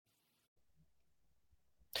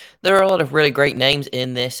There are a lot of really great names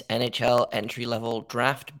in this NHL entry-level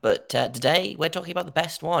draft, but today we're talking about the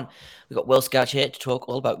best one. We've got Will Scouch here to talk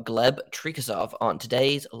all about Gleb Trikasov on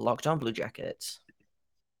today's Locked On Blue Jackets.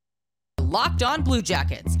 Locked On Blue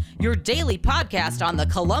Jackets, your daily podcast on the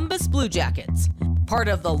Columbus Blue Jackets, part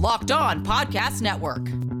of the Locked On Podcast Network.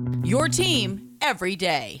 Your team every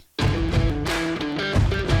day.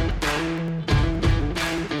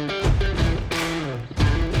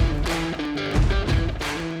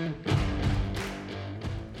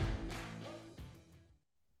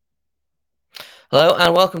 Hello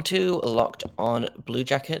and welcome to Locked On Blue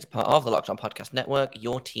Jackets, part of the Locked On Podcast Network,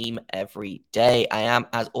 your team every day. I am,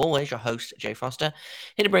 as always, your host, Jay Foster,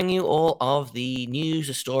 here to bring you all of the news,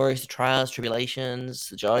 the stories, the trials, tribulations,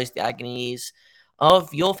 the joys, the agonies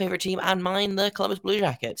of your favorite team and mine, the Columbus Blue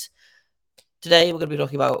Jackets. Today, we're going to be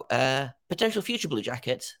talking about potential future Blue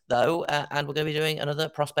Jackets, though, and we're going to be doing another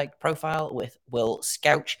prospect profile with Will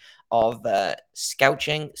Scouch of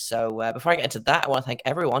Scouching. So before I get into that, I want to thank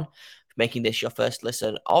everyone making this your first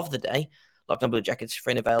listen of the day. Locked On Blue Jackets is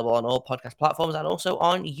free and available on all podcast platforms and also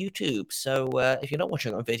on YouTube. So if you're not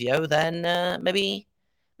watching on video, then maybe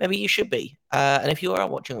you should be. And if you are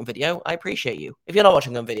watching on video, I appreciate you. If you're not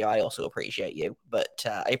watching on video, I also appreciate you. But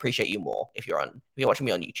I appreciate you more if you're watching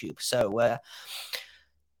me on YouTube. So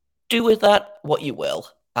do with that what you will.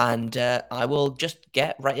 And I will just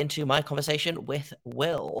get right into my conversation with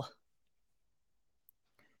Will.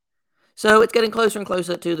 So it's getting closer and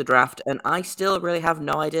closer to the draft, and I still really have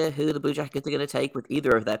no idea who the Blue Jackets are going to take with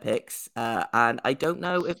either of their picks. And I don't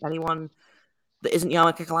know if anyone that isn't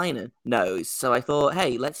Jarmo Kekalainen knows. So I thought,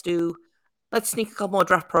 hey, let's sneak a couple more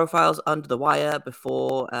draft profiles under the wire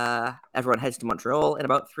before everyone heads to Montreal in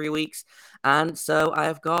about 3 weeks. And so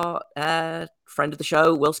I've got a friend of the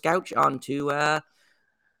show, Will Scouch, on to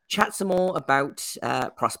chat some more about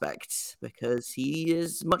prospects, because he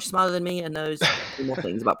is much smarter than me and knows more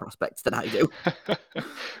things about prospects than I do.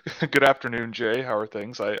 Good afternoon, Jay. How are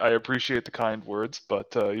things? I appreciate the kind words,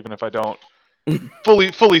 but even if I don't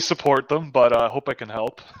fully support them, but I hope I can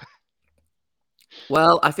help.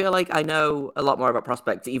 Well, I feel like I know a lot more about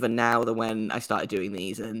prospects even now than when I started doing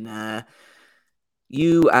these, and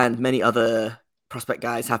you and many other prospect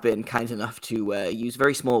guys have been kind enough to use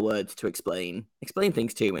very small words to explain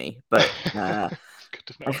things to me. But Good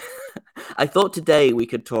to know. I thought today we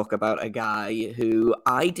could talk about a guy who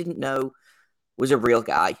I didn't know was a real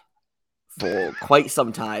guy for quite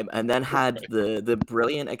some time, and then had the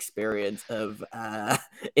brilliant experience of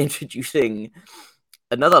introducing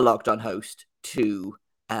another Locked On host to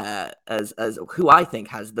as who I think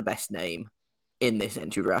has the best name in this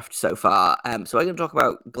entry draft so far. So I'm going to talk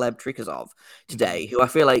about Gleb Trikasov today, who I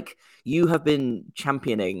feel like you have been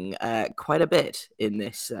championing quite a bit in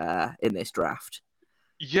this draft.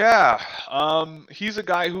 Yeah, he's a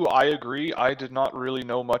guy who I agree I did not really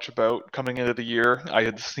know much about coming into the year. I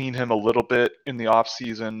had seen him a little bit in the off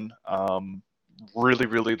season.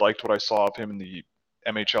 Really liked what I saw of him in the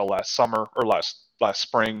MHL last summer or last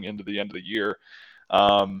spring into the end of the year.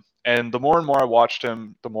 And the more and more I watched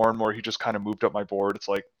him, the more and more he just kind of moved up my board. It's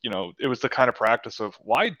like, it was the kind of practice of,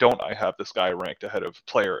 why don't I have this guy ranked ahead of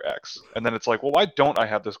player X? And then it's like, well, why don't I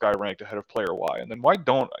have this guy ranked ahead of player Y? And then why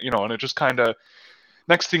don't, and it just kind of,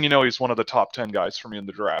 next thing you know, he's one of the top 10 guys for me in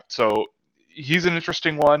the draft. So he's an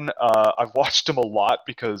interesting one. I've watched him a lot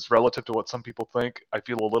because relative to what some people think, I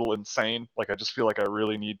feel a little insane. Like, I just feel like I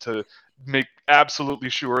really need to make absolutely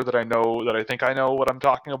sure that I think I know what I'm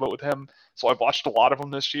talking about with him. So I've watched a lot of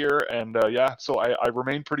him this year, and so I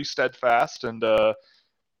remain pretty steadfast, and we're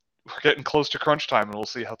getting close to crunch time, and we'll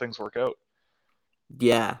see how things work out.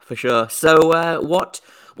 Yeah, for sure. So what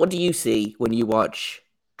do you see when you watch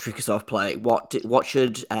Trikasov play? What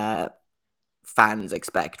should fans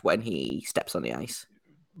expect when he steps on the ice?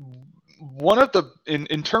 One of the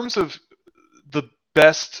in terms of the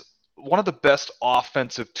best, one of the best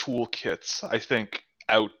offensive toolkits I think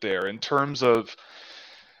out there in terms of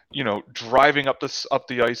driving up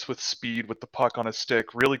the ice with speed with the puck on his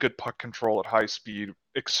stick, really good puck control at high speed,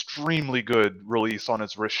 extremely good release on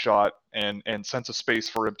his wrist shot, and sense of space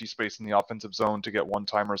for empty space in the offensive zone to get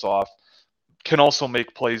one-timers off. Can also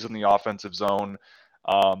make plays in the offensive zone.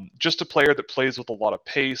 Just a player that plays with a lot of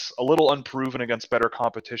pace, a little unproven against better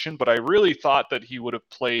competition, but I really thought that he would have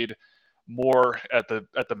played more at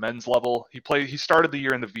the men's level. He started the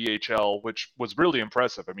year in the VHL, which was really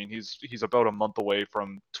impressive. I mean, he's about a month away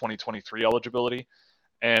from 2023 eligibility,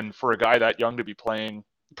 and for a guy that young to be playing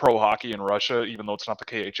pro hockey in Russia, even though it's not the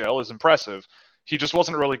KHL, is impressive. He just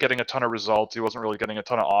wasn't really getting a ton of results. He wasn't really getting a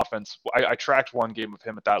ton of offense. I tracked one game of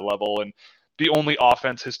him at that level, and the only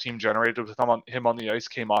offense his team generated with him on the ice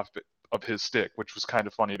came off of his stick, which was kind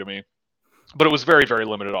of funny to me. But it was very, very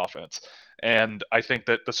limited offense. And I think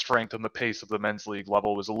that the strength and the pace of the men's league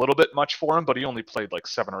level was a little bit much for him, but he only played like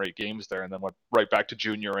 7 or 8 games there and then went right back to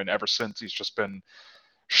junior. And ever since, he's just been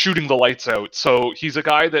shooting the lights out. So he's a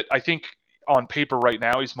guy that I think on paper right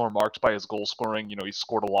now, he's more marked by his goal scoring. He's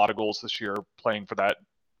scored a lot of goals this year playing for that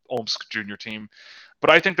Omsk junior team. But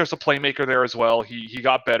I think there's a playmaker there as well. He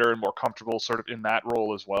got better and more comfortable sort of in that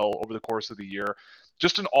role as well over the course of the year.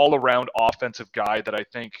 Just an all-around offensive guy that I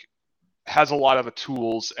think has a lot of the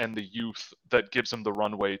tools and the youth that gives him the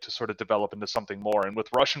runway to sort of develop into something more. And with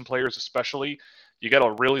Russian players especially, you get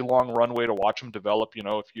a really long runway to watch him develop.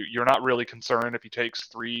 If you're not really concerned if he takes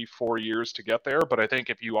 3-4 years to get there, but I think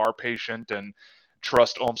if you are patient and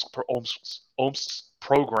trust Omsk's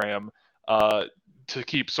program to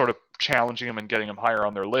keep sort of challenging him and getting him higher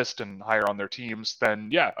on their list and higher on their teams, then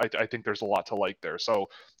yeah, I think there's a lot to like there. So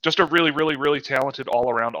just a really, really, really talented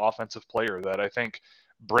all-around offensive player that I think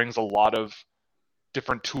brings a lot of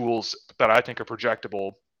different tools that I think are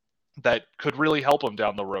projectable that could really help him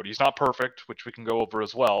down the road. He's not perfect, which we can go over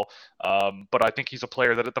as well, but I think he's a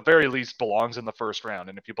player that at the very least belongs in the first round.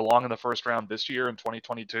 And if you belong in the first round this year in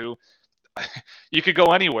 2022, you could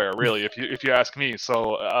go anywhere really, if you ask me.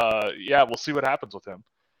 So yeah, we'll see what happens with him.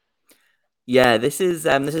 Yeah, this is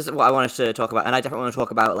what I wanted to talk about, and I definitely want to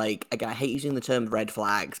talk about, like, again, I hate using the term red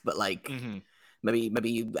flags, but like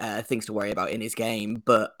maybe things to worry about in his game.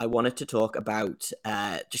 But I wanted to talk about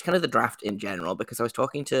just kind of the draft in general, because I was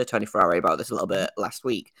talking to Tony Ferrari about this a little bit last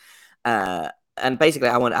week, and basically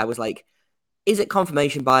I was like, is it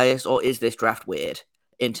confirmation bias or is this draft weird?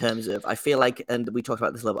 In terms of, I feel like, and we talked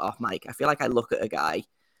about this a little bit off mic, I feel like I look at a guy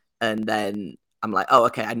and then I'm like, oh,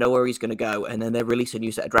 okay, I know where he's going to go. And then they release a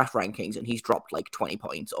new set of draft rankings and he's dropped like 20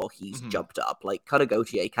 points or he's jumped up. Like, Cutter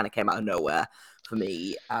Gauthier kind of came out of nowhere for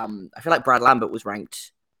me. I feel like Brad Lambert was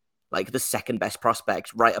ranked like the second best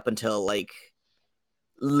prospect right up until like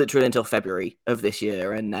literally until February of this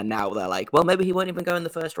year. And now they're like, well, maybe he won't even go in the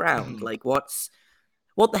first round. Like, what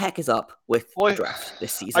the heck is up with the draft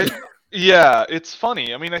this season? Yeah, it's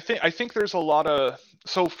funny. I mean, I think there's a lot of...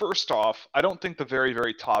 So first off, I don't think the very,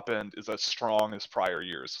 very top end is as strong as prior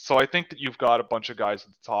years. So I think that you've got a bunch of guys at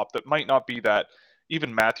the top that might not be that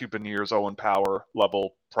even Matthew Beniers, Owen Power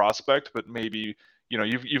level prospect, but maybe,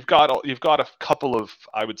 you've got a couple of,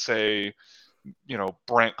 I would say,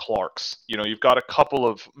 Brant Clarks. You've got a couple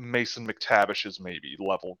of Mason McTavish's maybe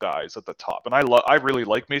level guys at the top. And I really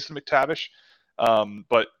like Mason McTavish.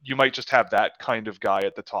 But you might just have that kind of guy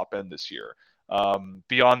at the top end this year.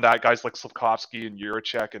 Beyond that, guys like Slavkovsky and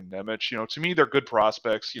Juracek and Nemec, to me, they're good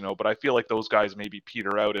prospects, but I feel like those guys maybe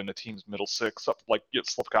peter out in a team's middle six, like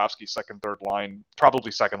Slavkovsky, second, third line,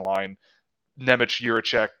 probably second line, Nemec,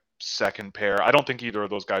 Juracek, second pair. I don't think either of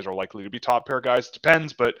those guys are likely to be top pair guys.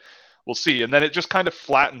 Depends, but we'll see. And then it just kind of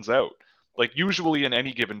flattens out. Like usually in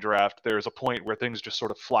any given draft, there's a point where things just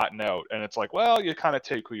sort of flatten out and it's like, well, you kind of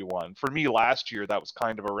take who you want. For me last year, that was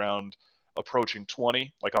kind of around approaching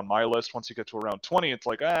 20, like on my list. Once you get to around 20, it's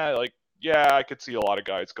like, yeah, I could see a lot of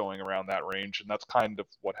guys going around that range. And that's kind of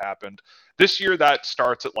what happened. This year, that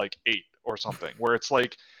starts at like 8 or something, where it's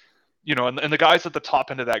like, and the guys at the top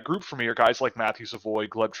end of that group for me are guys like Matthew Savoy,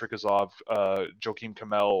 Gleb Trikazov, Joakim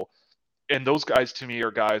Kamel. And those guys to me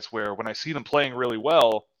are guys where when I see them playing really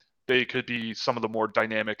well, they could be some of the more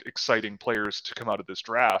dynamic, exciting players to come out of this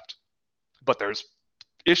draft. But there's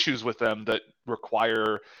issues with them that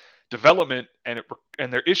require development, and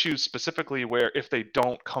they're issues specifically where if they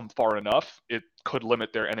don't come far enough, it could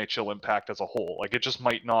limit their NHL impact as a whole. Like it just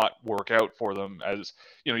might not work out for them. As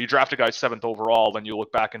you draft a guy 7th overall, then you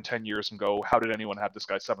look back in 10 years and go, how did anyone have this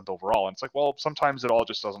guy 7th overall? And it's like, well, sometimes it all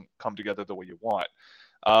just doesn't come together the way you want.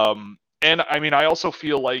 And I mean, I also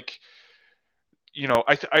feel like,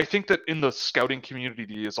 I think that in the scouting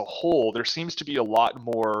community as a whole, there seems to be a lot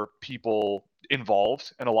more people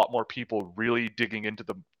involved and a lot more people really digging into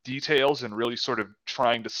the details and really sort of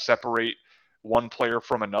trying to separate one player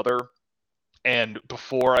from another. And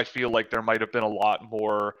before, I feel like there might have been a lot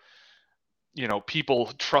more,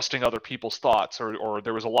 people trusting other people's thoughts, or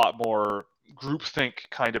there was a lot more groupthink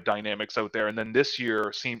kind of dynamics out there. And then this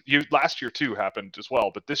year last year too happened as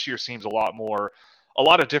well, but this year seems a lot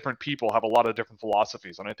of different people have a lot of different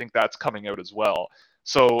philosophies, and I think that's coming out as well.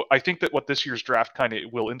 So I think that what this year's draft kind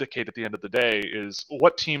of will indicate at the end of the day is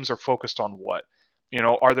what teams are focused on what.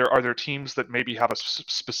 Are there teams that maybe have a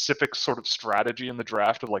specific sort of strategy in the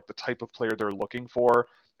draft of like the type of player they're looking for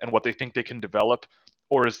and what they think they can develop?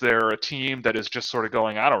 Or is there a team that is just sort of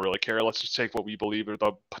going, I don't really care, let's just take what we believe are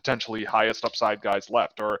the potentially highest upside guys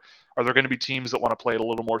left? Or are there going to be teams that want to play it a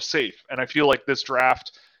little more safe? And I feel like this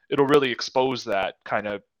draft, it'll really expose that kind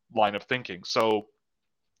of line of thinking. So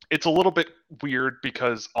it's a little bit weird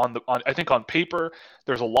because I think on paper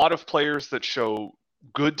there's a lot of players that show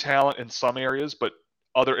good talent in some areas, but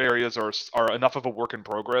other areas are enough of a work in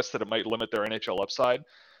progress that it might limit their NHL upside.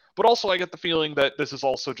 But also, I get the feeling that this is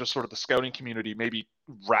also just sort of the scouting community maybe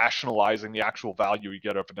rationalizing the actual value you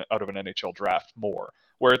get out of an NHL draft more.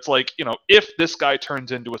 Where it's like, if this guy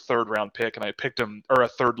turns into a third round pick and I picked him, or a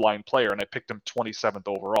third line player and I picked him 27th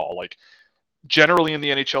overall, like generally in the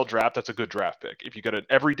NHL draft, that's a good draft pick. If you get an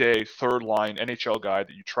everyday third line NHL guy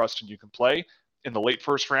that you trust and you can play in the late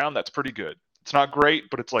first round, that's pretty good. It's not great,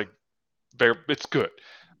 but it's it's good.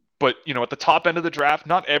 But at the top end of the draft,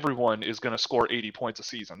 not everyone is going to score 80 points a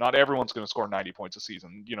season. Not everyone's going to score 90 points a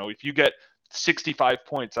season. If you get 65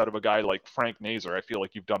 points out of a guy like Frank Nazar, I feel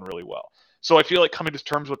like you've done really well. So I feel like coming to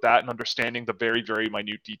terms with that and understanding the very, very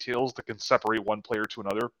minute details that can separate one player to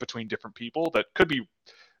another between different people that could be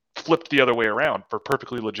flipped the other way around for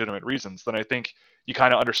perfectly legitimate reasons, then I think you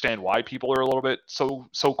kind of understand why people are a little bit so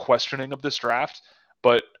questioning of this draft.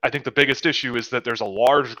 But I think the biggest issue is that there's a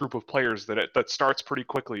large group of players that starts pretty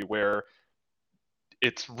quickly where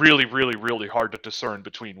it's really, really, really hard to discern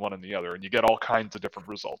between one and the other, and you get all kinds of different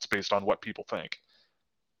results based on what people think.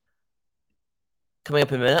 Coming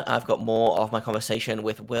up in a minute, I've got more of my conversation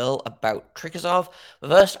with Will about Trikazov.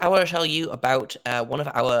 But first, I want to tell you about one of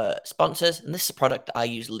our sponsors, and this is a product that I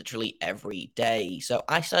use literally every day. So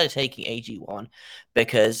I started taking AG1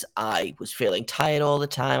 because I was feeling tired all the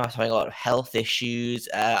time. I was having a lot of health issues.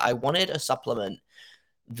 I wanted a supplement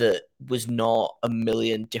that was not a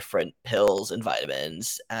million different pills and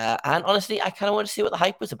vitamins. And honestly, I kind of wanted to see what the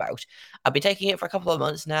hype was about. I've been taking it for a couple of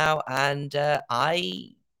months now, and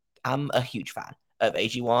I am a huge fan of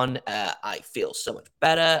AG1. I feel so much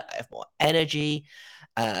better. I have more energy.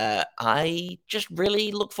 I just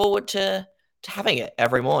really look forward to having it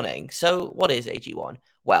every morning. So what is AG1?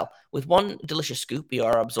 Well, with one delicious scoop, you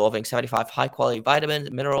are absorbing 75 high-quality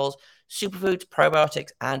vitamins, minerals, superfoods,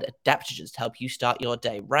 probiotics, and adaptogens to help you start your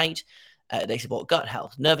day right. They support gut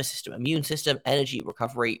health, nervous system, immune system, energy,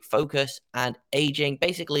 recovery, focus, and aging.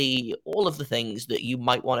 Basically, all of the things that you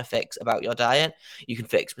might want to fix about your diet, you can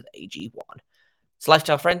fix with AG1. It's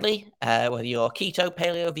lifestyle friendly. Whether you're keto,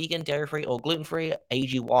 paleo, vegan, dairy-free, or gluten-free,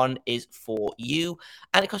 AG1 is for you.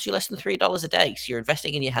 And it costs you less than $3 a day. So you're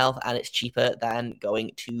investing in your health, and it's cheaper than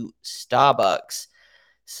going to Starbucks.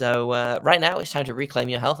 So right now, it's time to reclaim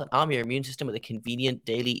your health and arm your immune system with a convenient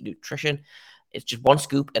daily nutrition. It's just one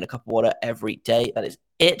scoop in a cup of water every day. That is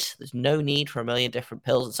it. There's no need for a million different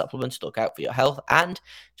pills and supplements to look out for your health. And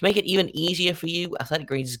to make it even easier for you, Athletic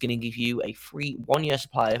Greens is going to give you a free 1-year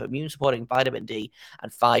supply of immune-supporting vitamin D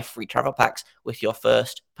and 5 free travel packs with your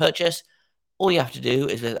first purchase. All you have to do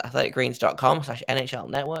is visit athleticgreens.com/NHL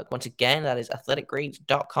Network. Once again, that is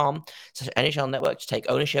athleticgreens.com/NHL Network to take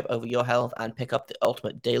ownership over your health and pick up the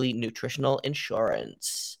ultimate daily nutritional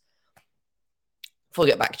insurance. Before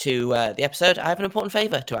we get back to the episode, I have an important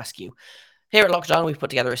favor to ask you. Here at Locked On, we've put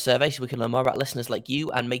together a survey so we can learn more about listeners like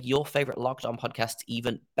you and make your favorite Locked On podcasts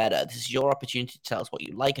even better. This is your opportunity to tell us what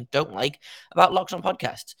you like and don't like about Locked On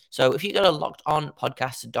podcasts. So if you go to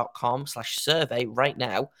lockedonpodcasts.com/survey right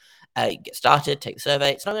now, get started, take the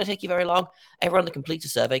survey. It's not going to take you very long. Everyone that completes a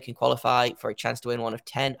survey can qualify for a chance to win one of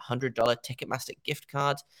 10 $100 Ticketmaster gift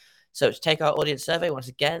cards. So to take our audience survey, once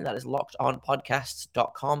again, that is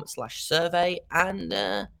lockedonpodcasts.com/survey. And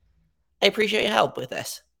I appreciate your help with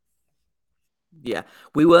this. Yeah,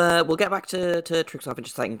 we'll get back to Trikazov in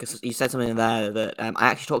just a second because you said something there that I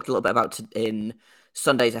actually talked a little bit about in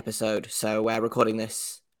Sunday's episode. So we're recording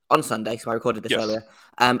this on Sunday, so I recorded this earlier.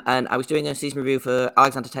 And I was doing a season review for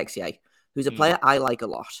Alexander Texier, who's a player I like a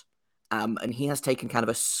lot. And he has taken kind of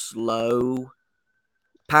a slow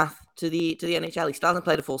path to the NHL. He still hasn't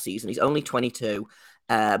played a full season. He's only 22,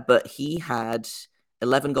 but he had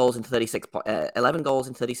 11 goals in 36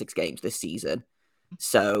 games this season.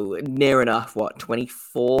 So near enough,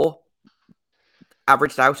 24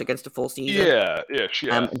 averaged out against a full season? Yeah.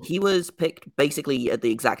 And he was picked basically at the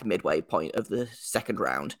exact midway point of the second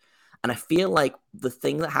round. And I feel like the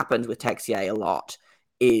thing that happens with Texier a lot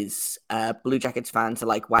is Blue Jackets fans are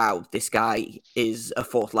like, wow, this guy is a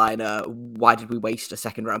fourth liner. Why did we waste a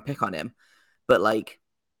second round pick on him? But like,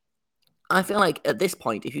 I feel like at this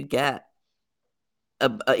point, if you get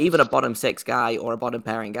even a bottom six guy or a bottom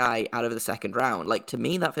pairing guy out of the second round, like to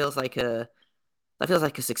me, that feels like a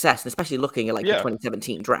success, and especially looking at the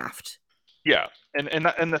 2017 draft. Yeah, and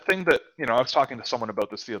the thing that I was talking to someone about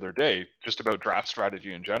this the other day, just about draft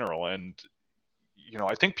strategy in general, and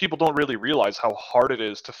I think people don't really realize how hard it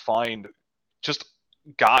is to find just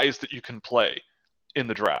guys that you can play in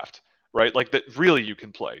the draft. right? Like that really you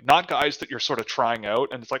can play, not guys that you're sort of trying out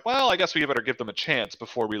and it's like, well, I guess we better give them a chance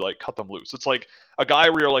before we like cut them loose. It's like a guy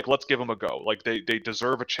where you're like, let's give them a go. Like they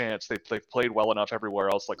deserve a chance. They've played well enough everywhere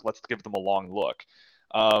else. Like let's give them a long look.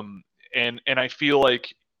 And I feel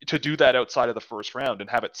like to do that outside of the first round and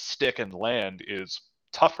have it stick and land is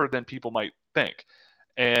tougher than people might think.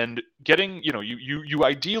 And getting, you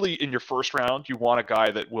ideally in your first round, you want a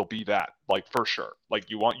guy that will be that, like for sure. Like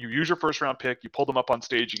you use your first round pick, you pull them up on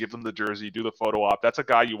stage, you give them the jersey, do the photo op. That's a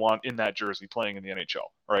guy you want in that jersey playing in the NHL,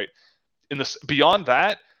 right? In this beyond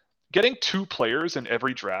that, getting two players in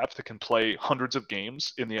every draft that can play hundreds of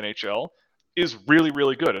games in the NHL is really,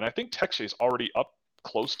 really good. And I think Texier is already up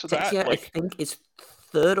close to that. Texier, I think, is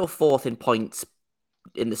third or fourth in points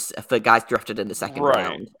in this for guys drafted in the second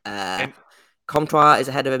round. And Comtois is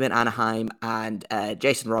ahead of him in Anaheim, and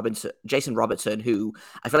Jason Robertson, who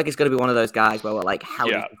I feel like is going to be one of those guys where we're like, how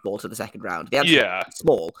did he fall to the second round? The answer is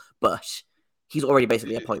small, but he's already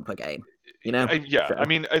basically a point per game. I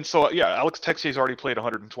mean, and so Alex Texier's already played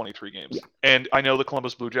 123 games, and I know the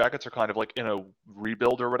Columbus Blue Jackets are kind of like in a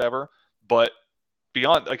rebuild or whatever, but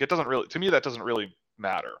beyond, like, it doesn't really, to me, that doesn't really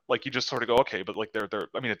matter. Like, you just sort of go, okay, but like they're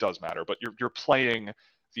I mean, it does matter, but you're playing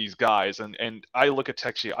these guys, and I look at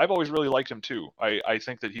Texier. I've always really liked him too. I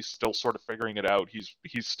think that he's still sort of figuring it out.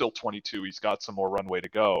 He's still 22. He's got some more runway to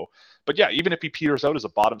go. But yeah, even if he peters out as a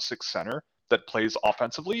bottom six center that plays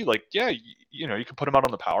offensively, like you can put him out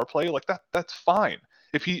on the power play, like that's fine.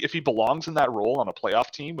 If he belongs in that role on a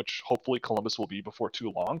playoff team, which hopefully Columbus will be before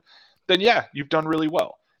too long, then yeah, you've done really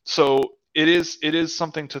well. So it is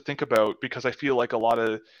something to think about, because I feel like a lot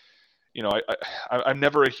of, I'm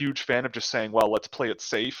never a huge fan of just saying, well, let's play it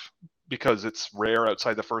safe, because it's rare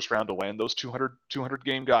outside the first round to land those 200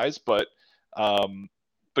 game guys. But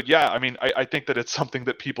yeah, I mean, I think that it's something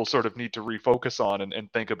that people sort of need to refocus on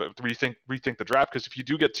and think about, rethink the draft. Because if you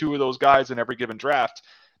do get two of those guys in every given draft,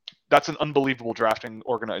 that's an unbelievable drafting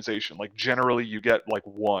organization. Like generally you get like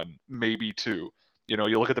one, maybe two. You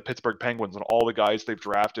look at the Pittsburgh Penguins and all the guys they've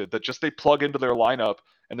drafted that just they plug into their lineup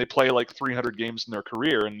and they play like 300 games in their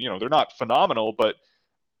career. And, they're not phenomenal, but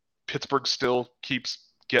Pittsburgh still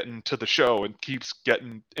keeps getting to the show and keeps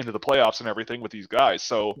getting into the playoffs and everything with these guys.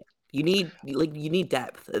 So you need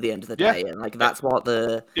depth at the end of the day. And like, that's what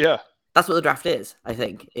the draft is, I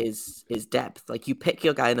think, is depth. Like, you pick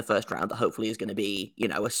your guy in the first round that hopefully is going to be,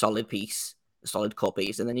 a solid piece, a solid core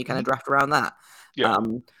piece, and then you kind of draft around that. Yeah.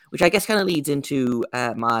 Which I guess kind of leads into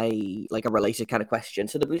my, like, a related kind of question.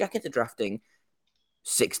 So the Blue Jackets are drafting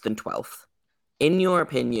 6th and 12th. In your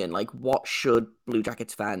opinion, like, what should Blue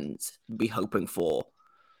Jackets fans be hoping for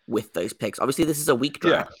with those picks? Obviously, this is a weak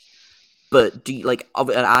draft, but do you, like,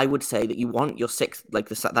 I would say that you want your sixth, like,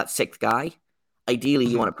 that sixth guy. Ideally,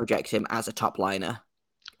 you want to project him as a top line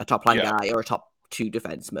guy or a top two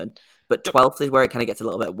defenseman. But 12th is where it kind of gets a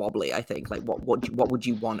little bit wobbly, I think. Like, what would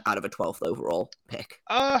you want out of a 12th overall pick?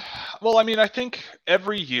 Well, I mean, I think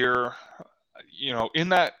every year, in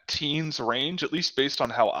that teens range, at least based on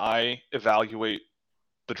how I evaluate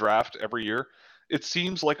the draft every year, it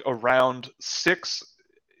seems like around 6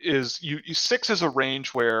 is six is a range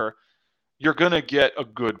where you're going to get a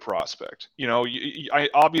good prospect. I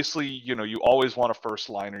obviously, you always want a first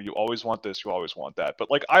liner, you always want this, you always want that. But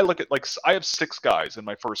like, I look at, like, I have 6 guys in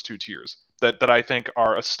my first 2 tiers that I think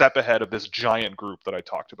are a step ahead of this giant group that I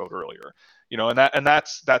talked about earlier. And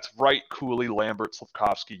that's Wright, Cooley, Lambert,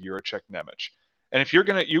 Slafkovsky, Jiricek, Nemec. And if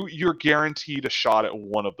you're guaranteed a shot at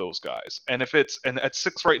one of those guys. And at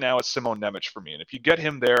 6 right now, it's Simon Nemec for me. And if you get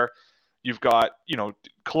him there, you've got,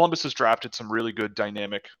 Columbus has drafted some really good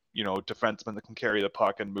dynamic, defensemen that can carry the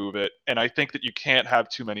puck and move it. And I think that you can't have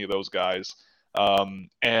too many of those guys. And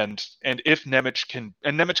if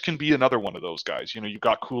Nemec can be another one of those guys. You've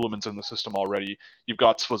got Kuhlman's in the system already. You've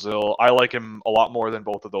got Swazil. I like him a lot more than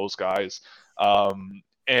both of those guys.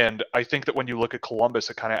 And I think that when you look at Columbus,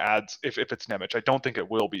 it kind of adds, if it's Nemec, I don't think it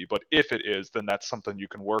will be, but if it is, then that's something you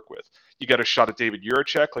can work with. You get a shot at David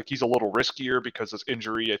Jiricek. Like, he's a little riskier because of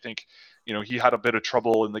injury. I think, he had a bit of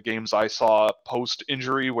trouble in the games I saw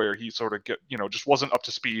post-injury where he sort of just wasn't up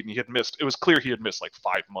to speed, and it was clear he had missed like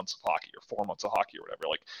 5 months of hockey or 4 months of hockey or whatever.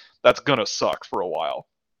 Like, that's gonna suck for a while.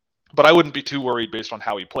 But I wouldn't be too worried based on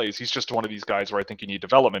how he plays. He's just one of these guys where I think you need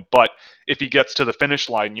development. But if he gets to the finish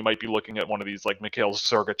line, you might be looking at one of these like Mikhail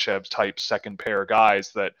Sergachev type second pair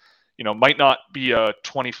guys that, might not be a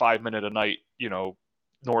 25-minute a night,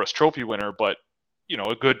 Norris Trophy winner, but,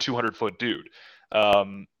 a good 200-foot dude.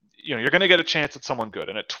 You're going to get a chance at someone good.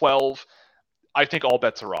 And at 12, I think all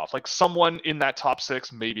bets are off. Like, someone in that top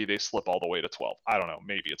 6, maybe they slip all the way to 12. I don't know.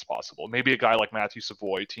 Maybe it's possible. Maybe a guy like Matthew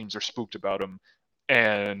Savoy, teams are spooked about him.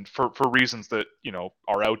 and for reasons that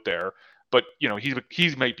are out there. But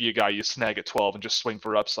he might be a guy you snag at 12 and just swing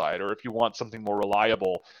for upside. Or if you want something more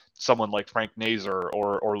reliable, someone like Frank Nazar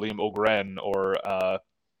or Liam Ogren or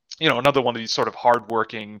another one of these sort of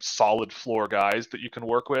hardworking, solid floor guys that you can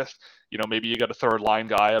work with. Maybe you get a third line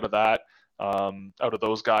guy out of that, out of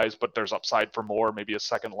those guys, but there's upside for more, maybe a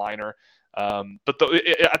second liner. But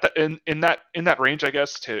in that range, I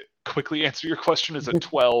guess, to quickly answer your question, is at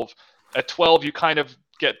 12. At 12, you kind of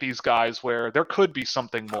get these guys where there could be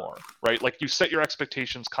something more, right? Like you set your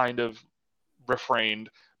expectations kind of refrained,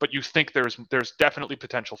 but you think there's definitely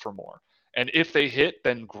potential for more. And if they hit,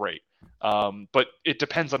 then great. But it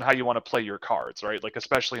depends on how you want to play your cards, right? Like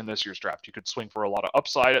especially in this year's draft, you could swing for a lot of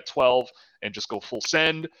upside at 12 and just go full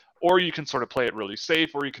send, or you can sort of play it really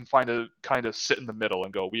safe, or you can find a kind of sit in the middle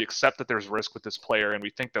and go, we accept that there's risk with this player and we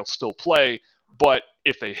think they'll still play, but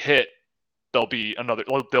if they hit, they'll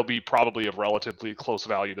be probably of relatively close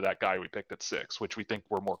value to that guy we picked at 6, which we think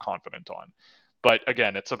we're more confident on. But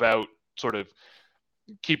again, it's about sort of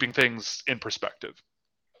keeping things in perspective.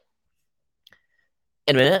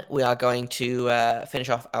 In a minute, we are going to finish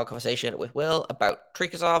off our conversation with Will about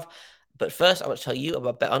Trikazov. But first, I want to tell you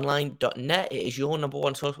about betonline.net. It is your number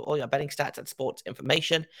one source for all your betting stats and sports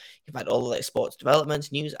information. You can find all the latest sports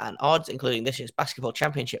developments, news, and odds, including this year's basketball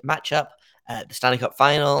championship matchup, the Stanley Cup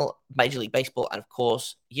final, Major League Baseball, and of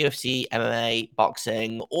course, UFC, MMA,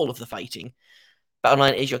 boxing, all of the fighting.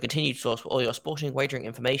 BetOnline is your continued source for all your sporting wagering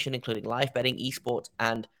information, including live betting, esports,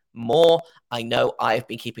 and more. I know I've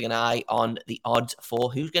been keeping an eye on the odds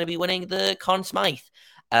for who's going to be winning the Conn Smythe,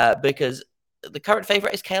 because the current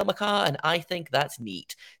favorite is Cale Makar, and I think that's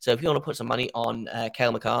neat. So if you want to put some money on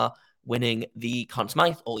Cale Makar winning the Conn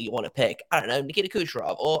Smythe, or you want to pick, I don't know, Nikita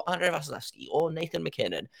Kucherov or Andrei Vasilevsky or Nathan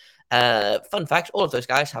McKinnon. Fun fact, all of those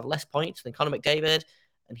guys have less points than Connor McDavid,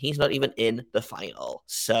 and he's not even in the final.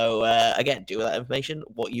 So again, do with that information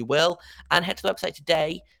what you will, and head to the website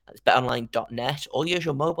today. That's betonline.net, or use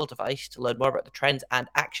your mobile device to learn more about the trends and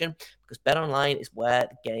action, because BetOnline is where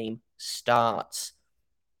the game starts.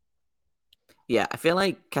 Yeah, I feel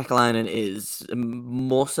like Kekalainen is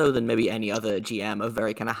more so than maybe any other GM a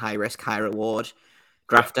very kind of high risk, high reward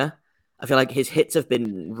drafter. I feel like his hits have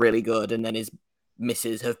been really good, and then his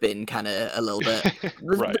misses have been kind of a little bit.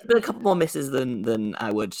 There's been a couple more misses than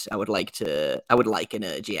I would like in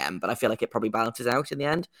a GM, but I feel like it probably balances out in the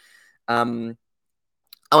end.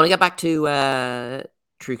 I want to get back to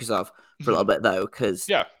Trukasov for a little bit though, because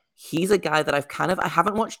he's a guy that I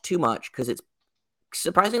haven't watched too much because it's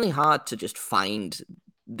surprisingly hard to just find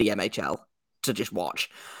the MHL to just watch.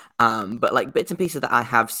 But like bits and pieces that I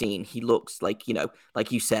have seen, he looks like,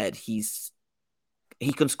 like you said, he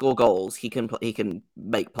can score goals. He can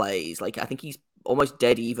make plays. Like I think he's almost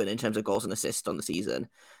dead even in terms of goals and assists on the season.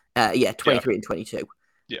 23 and 22.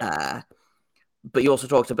 Yeah. But you also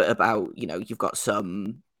talked a bit about, you've got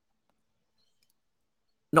some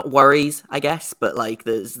not worries, I guess, but like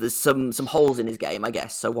there's some holes in his game, I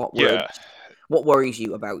guess. So what worries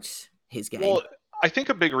you about his game? Well, I think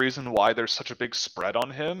a big reason why there's such a big spread on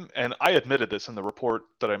him, and I admitted this in the report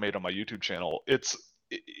that I made on my YouTube channel,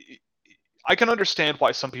 I can understand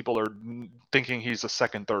why some people are thinking he's a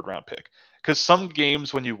second, third round pick. Because some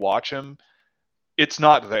games when you watch him, it's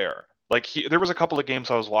not there. Like there was a couple of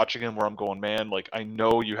games I was watching him where I'm going, man, like I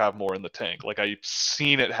know you have more in the tank. Like I've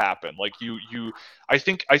seen it happen. Like I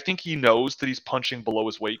think he knows that he's punching below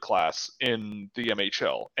his weight class in the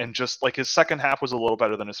MHL, and just like his second half was a little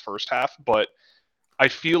better than his first half, but I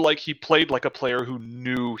feel like he played like a player who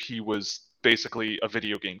knew he was basically a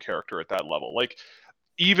video game character at that level. Like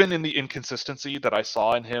even in the inconsistency that I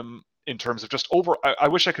saw in him in terms of just I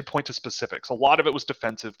wish I could point to specifics. A lot of it was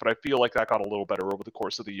defensive, but I feel like that got a little better over the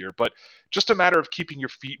course of the year. But just a matter of keeping your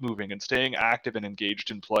feet moving and staying active and engaged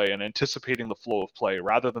in play and anticipating the flow of play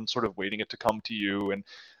rather than sort of waiting it to come to you. And,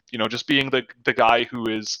 just being the guy who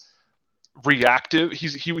is reactive.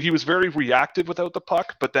 He was very reactive without the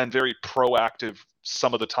puck, but then very proactive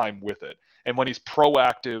some of the time with it. And when he's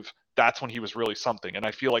proactive, that's when he was really something. And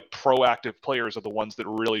I feel like proactive players are the ones that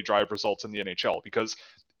really drive results in the NHL, because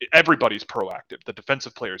everybody's proactive. The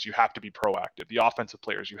defensive players, you have to be proactive. The offensive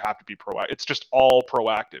players, you have to be proactive. It's just all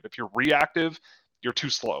proactive. If you're reactive, you're too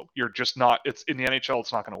slow. You're just not, it's in the NHL,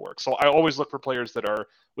 it's not going to work. So I always look for players that are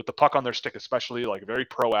with the puck on their stick, especially like very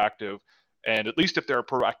proactive. And at least if they're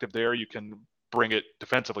proactive there, you can bring it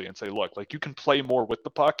defensively and say, look, like you can play more with the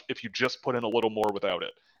puck if you just put in a little more without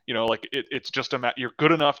it. It's just you're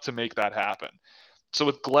good enough to make that happen. So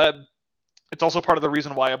with Gleb, it's also part of the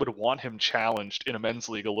reason why I would want him challenged in a men's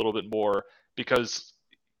league a little bit more, because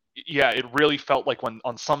yeah, it really felt like when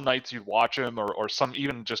on some nights you'd watch him, or some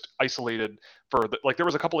even just isolated like there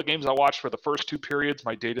was a couple of games I watched for the first two periods,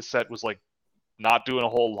 my data set was like not doing a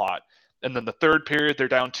whole lot. And then the third period, they're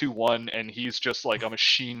down 2-1, and he's just like a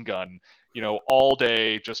machine gun, all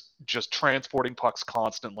day, just transporting pucks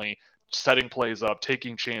constantly, setting plays up,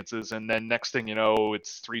 taking chances, and then next thing you know,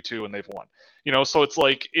 it's 3-2 and they've won. So it's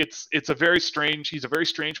like it's a very strange. He's a very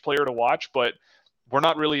strange player to watch, but we're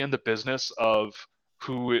not really in the business of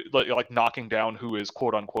who like knocking down who is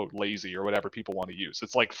quote unquote lazy or whatever people want to use.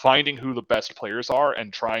 It's like finding who the best players are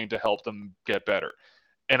and trying to help them get better.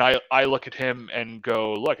 And I look at him and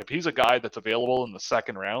go, look, if he's a guy that's available in the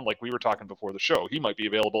second round, like we were talking before the show, he might be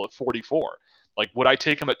available at 44. Like, would I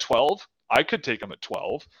take him at 12? I could take him at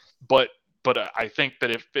 12, but I think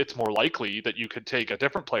that if it's more likely that you could take a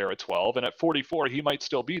different player at 12, and at 44 he might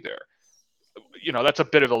still be there. That's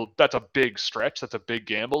a big stretch. That's a big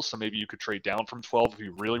gamble. So maybe you could trade down from 12 if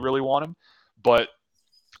you really, really want him. But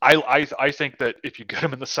I think that if you get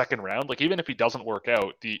him in the second round, like even if he doesn't work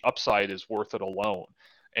out, the upside is worth it alone.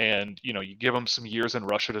 And you give him some years in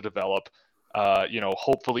Russia to develop.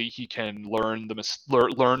 Hopefully he can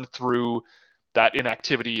learn through that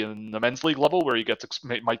inactivity in the men's league level where he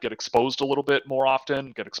might get exposed a little bit more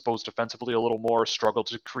often, get exposed defensively a little more, struggle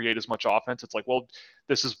to create as much offense. It's like, well,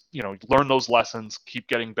 this is, learn those lessons, keep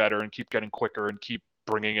getting better and keep getting quicker and keep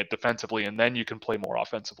bringing it defensively, and then you can play more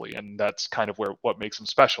offensively. And that's kind of what makes him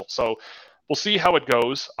special. So we'll see how it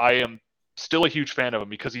goes. I am still a huge fan of him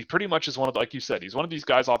because he pretty much is like you said, he's one of these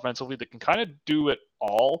guys offensively that can kind of do it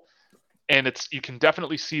all. And you can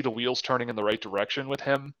definitely see the wheels turning in the right direction with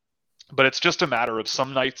him. But it's just a matter of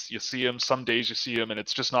some nights you see him, some days you see him, and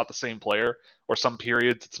it's just not the same player, or some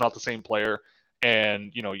periods it's not the same player.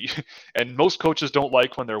 And and most coaches don't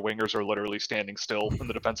like when their wingers are literally standing still in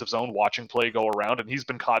the defensive zone watching play go around, and he's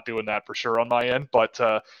been caught doing that for sure on my end. But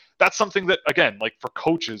that's something that, again, like for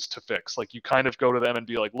coaches to fix, like you kind of go to them and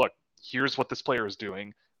be like, look, here's what this player is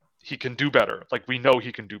doing. He can do better. Like, we know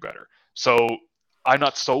he can do better. So I'm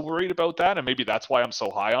not so worried about that, and maybe that's why I'm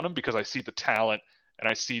so high on him, because I see the talent and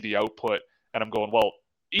I see the output, and I'm going, well,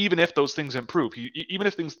 even if those things improve,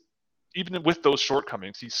 even with those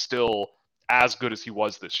shortcomings, he's still as good as he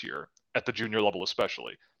was this year at the junior level,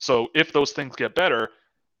 especially. So if those things get better,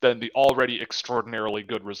 then the already extraordinarily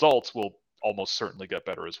good results will almost certainly get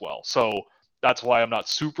better as well. So that's why I'm not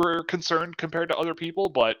super concerned compared to other people,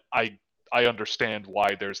 but I understand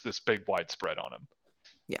why there's this big widespread on him.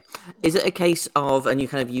 Yeah. Is it a case of, and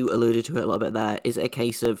you alluded to it a little bit there, is it a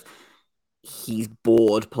case of he's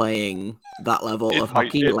bored playing that level of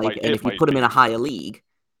hockey? And if you put him in a higher league,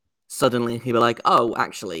 suddenly he'll be like, oh,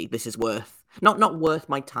 actually, this is not worth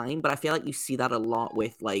my time. But I feel like you see that a lot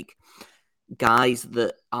with like guys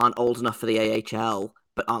that aren't old enough for the AHL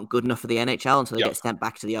but aren't good enough for the NHL, until they get sent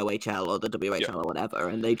back to the OHL or the WHL or whatever,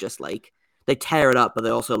 and they just like they tear it up, but they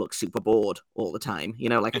also look super bored all the time.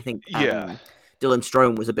 I think Dylan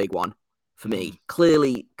Strome was a big one for me.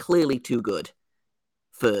 Clearly too good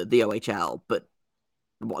for the OHL, but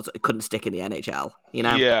it couldn't stick in the NHL,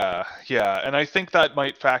 Yeah, and I think that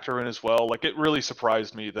might factor in as well. Like, it really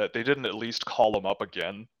surprised me that they didn't at least call him up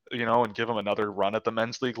again, and give him another run at the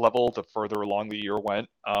men's league level the further along the year went.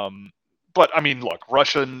 But I mean, look,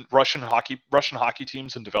 Russian hockey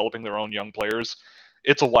teams and developing their own young players,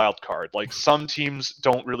 it's a wild card. Like, some teams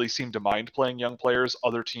don't really seem to mind playing young players.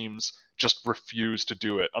 Other teams just refuse to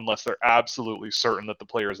do it unless they're absolutely certain that the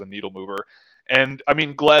player is a needle mover. And I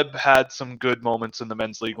mean, Gleb had some good moments in the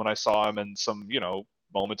men's league when I saw him, and some,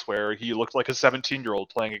 moments where he looked like a 17-year-old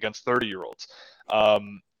playing against 30-year-olds.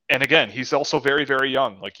 And again, he's also very, very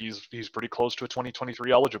young. Like, he's pretty close to a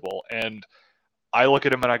 2023 eligible. And I look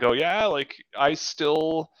at him and I go, yeah, like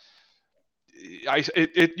you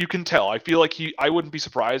can tell. I feel like I wouldn't be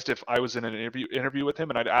surprised if I was in an interview with him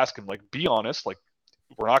and I'd ask him, like, be honest, like,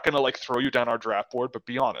 we're not going to like throw you down our draft board, but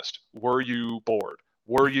be honest. Were you bored?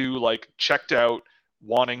 Were you like checked out,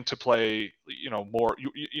 wanting to play, more?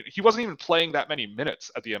 He wasn't even playing that many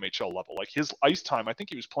minutes at the MHL level. Like, his ice time, I think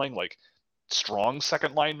he was playing like strong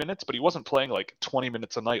second line minutes, but he wasn't playing like 20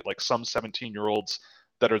 minutes a night like some 17-year-olds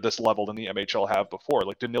that are this level in the MHL have before.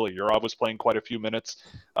 Like, Danila Yurov was playing quite a few minutes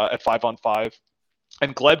at 5-on-5.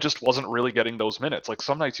 And Gleb just wasn't really getting those minutes. Like,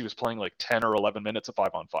 some nights he was playing like 10 or 11 minutes at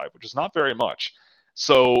 5-on-5, which is not very much.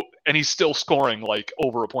 So, and he's still scoring like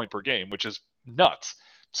over a point per game, which is nuts.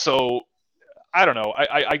 So I don't know.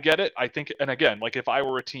 I get it. I think, and again, like, if I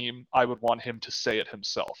were a team, I would want him to say it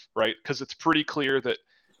himself, right? Because it's pretty clear that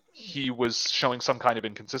he was showing some kind of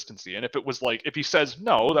inconsistency. And if it was like, if he says,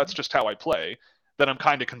 no, that's just how I play, then I'm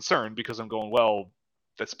kind of concerned, because I'm going, well,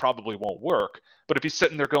 this probably won't work. But if he's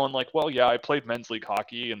sitting there going like, well, yeah, I played men's league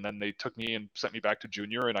hockey and then they took me and sent me back to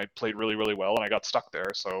junior and I played really, really well and I got stuck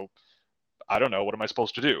there. So I don't know, what am I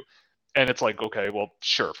supposed to do? And it's like, okay, well,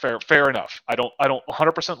 sure, fair enough. I don't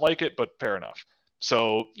 100% like it, but fair enough.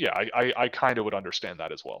 So yeah, I kind of would understand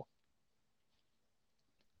that as well.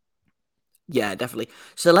 Yeah, definitely.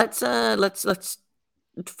 So let's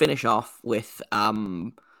finish off with a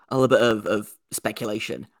little bit of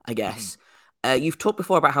speculation, I guess. You've talked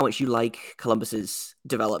before about how much you like Columbus's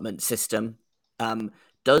development system.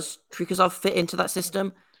 Does Trikozov fit into that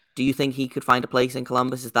system? Do you think he could find a place in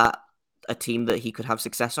Columbus? Is that a team that he could have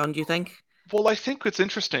success on, do you think? Well, I think it's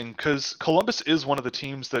interesting because Columbus is one of the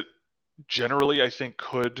teams that generally I think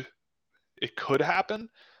could happen.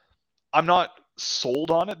 I'm not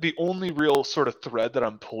sold on it. The only real sort of thread that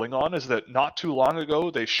I'm pulling on is that not too long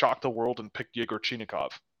ago they shocked the world and picked Yegor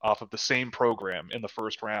Chinakhov off of the same program in the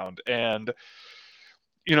first round. And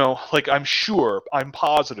like I'm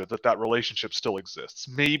positive that relationship still exists.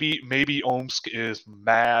 Maybe Omsk is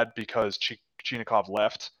mad because Chinakhov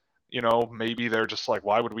left. Maybe they're just like,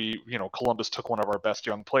 why would we? Columbus took one of our best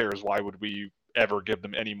young players. Why would we ever give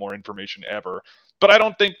them any more information ever? But I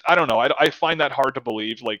don't know. I find that hard to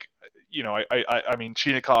believe. Like, I mean,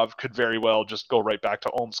 Chinakhov could very well just go right back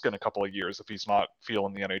to Omsk in a couple of years if he's not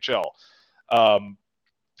feeling the NHL.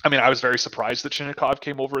 I mean, I was very surprised that Chinakhov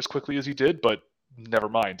came over as quickly as he did, but never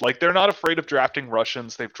mind. Like, they're not afraid of drafting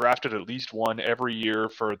Russians. They've drafted at least one every year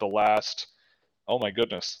for the last, oh my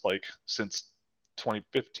goodness, like since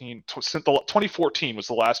 2015, since 2014 was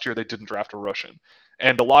the last year they didn't draft a Russian.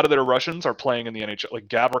 And a lot of their Russians are playing in the NHL, like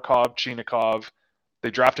Gavrikov, Chinakhov. They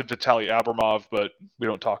drafted Vitaly Abramov, but we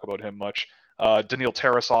don't talk about him much. Daniil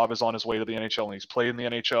Tarasov is on his way to the NHL, and he's played in the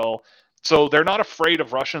NHL. So they're not afraid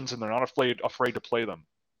of Russians, and they're not afraid to play them.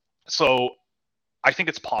 So I think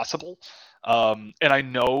it's possible. And I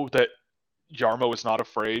know that Jarmo is not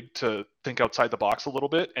afraid to think outside the box a little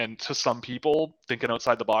bit. And to some people, thinking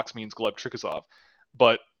outside the box means Gleb Trikozov.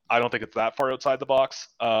 But I don't think it's that far outside the box.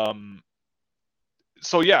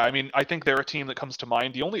 So yeah, I mean, I think they're a team that comes to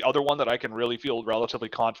mind. The only other one that I can really feel relatively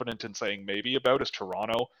confident in saying maybe about is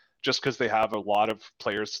Toronto, just because they have a lot of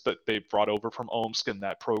players that they've brought over from Omsk in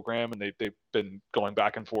that program, and they've been going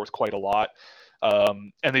back and forth quite a lot.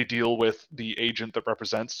 And they deal with the agent that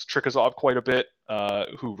represents Trikozov quite a bit,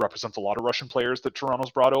 who represents a lot of Russian players that Toronto's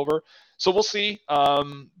brought over. So we'll see.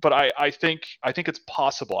 But I think it's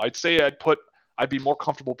possible. I'd say I'd be more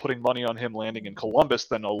comfortable putting money on him landing in Columbus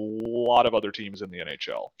than a lot of other teams in the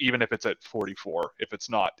NHL, even if it's at 44, if it's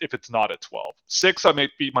not at 12. 6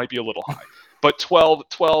 might be a little high, but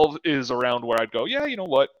 12 is around where I'd go, yeah, you know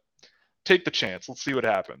what? Take the chance. Let's see what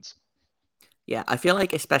happens. Yeah, I feel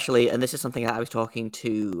like especially, and this is something that I was talking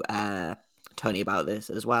to Tony about this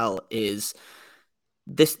as well, is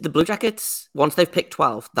the Blue Jackets, once they've picked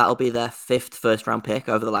 12, that'll be their 5th first-round pick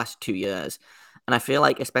over the last 2 years. And I feel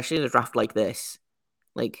like, especially in a draft like this,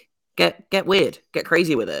 like, get weird, get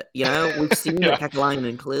crazy with it. We've seen that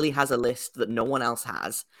Kekalainen clearly has a list that no one else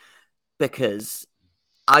has, because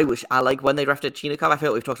I like when they drafted Chinakhov, I feel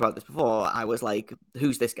like we've talked about this before. I was like,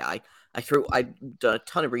 who's this guy? I'd done a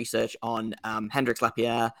ton of research on Hendrix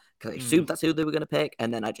Lapierre, because I assumed that's who they were going to pick,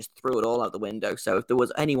 and then I just threw it all out the window. So if there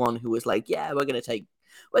was anyone who was like, yeah, we're going to take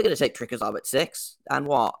Trikozov at 6, and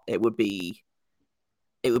what? It would be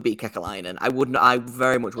Kekalainen. I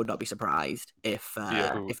very much would not be surprised if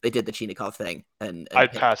they did the Chinakhov thing. And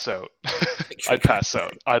I'd pass out. I'd pass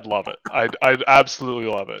out. I'd love it. I'd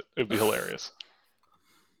absolutely love it. It'd be hilarious.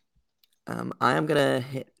 I am gonna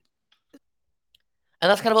hit. And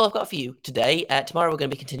that's kind of all I've got for you today. Tomorrow we're going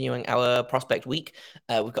to be continuing our prospect week.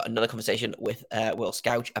 We've got another conversation with Will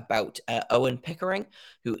Scouch about Owen Pickering,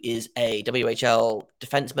 who is a WHL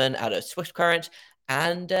defenseman out of Swift Current.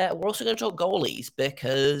 And we're also going to talk goalies,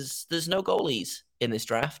 because there's no goalies in this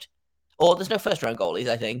draft. Or there's no first-round goalies,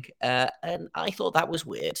 I think. And I thought that was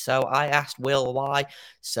weird. So I asked Will why.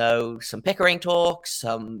 So some Pickering talk,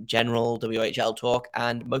 some general WHL talk,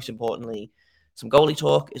 and most importantly, some goalie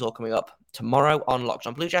talk is all coming up tomorrow on Locked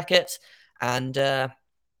On Blue Jackets. And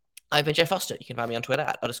I've been Jay Foster. You can find me on Twitter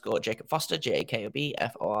at _Jacob Foster,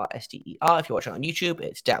 JAKOBFORSTER. If you're watching on YouTube,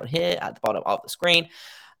 it's down here at the bottom of the screen.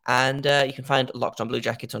 And you can find Locked On Blue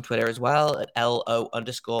Jackets on Twitter as well at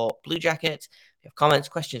LO_Blue Jackets. If you have comments,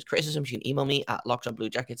 questions, criticisms, you can email me at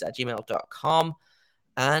lockedonbluejackets@gmail.com.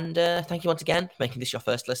 And thank you once again for making this your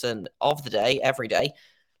first listen of the day, every day.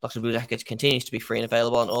 Locked On Blue Jackets continues to be free and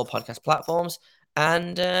available on all podcast platforms.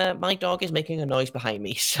 And my dog is making a noise behind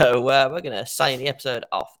me. So we're going to sign the episode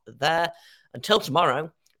off there. Until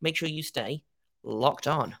tomorrow, make sure you stay locked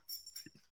on.